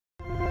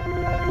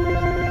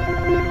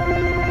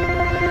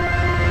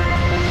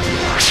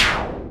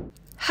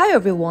Hi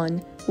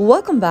everyone,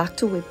 welcome back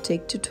to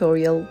Webtech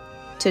Tutorial.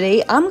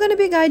 Today I'm going to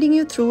be guiding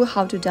you through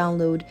how to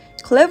download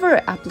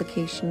Clever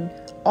application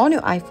on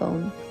your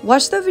iPhone.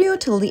 Watch the video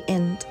till the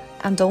end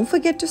and don't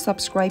forget to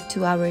subscribe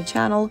to our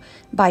channel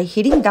by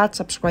hitting that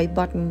subscribe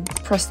button.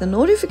 Press the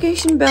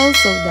notification bell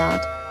so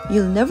that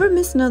you'll never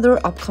miss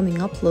another upcoming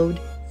upload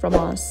from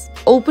us.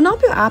 Open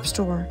up your App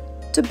Store.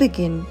 To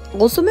begin,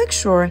 also make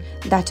sure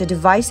that your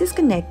device is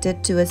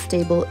connected to a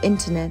stable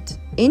internet.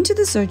 Into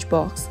the search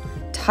box,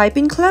 type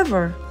in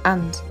Clever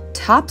and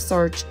tap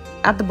search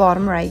at the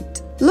bottom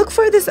right. Look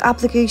for this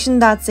application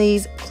that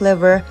says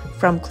Clever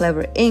from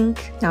Clever Inc.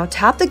 Now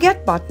tap the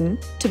Get button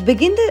to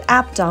begin the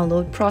app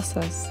download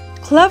process.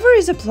 Clever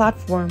is a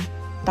platform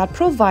that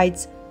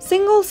provides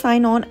single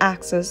sign-on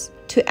access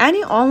to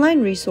any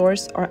online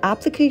resource or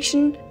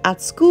application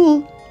at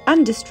school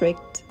and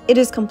district. It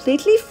is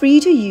completely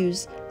free to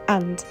use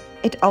and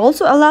it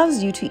also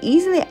allows you to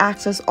easily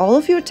access all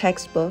of your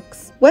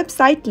textbooks,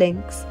 website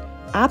links,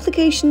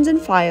 applications and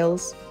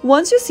files.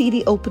 Once you see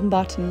the Open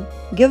button,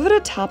 give it a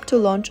tap to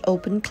launch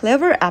Open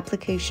Clever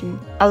application.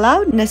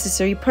 Allow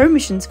necessary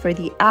permissions for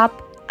the app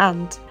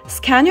and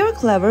scan your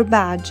Clever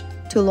badge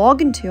to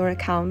log into your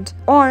account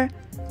or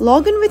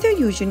log in with your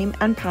username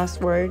and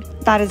password.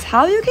 That is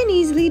how you can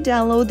easily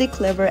download the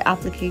Clever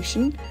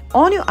application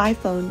on your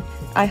iPhone.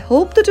 I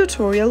hope the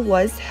tutorial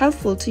was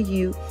helpful to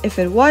you. If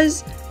it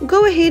was,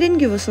 go ahead and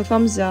give us a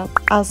thumbs up.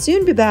 I'll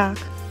soon be back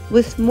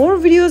with more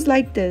videos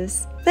like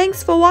this.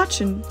 Thanks for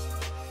watching.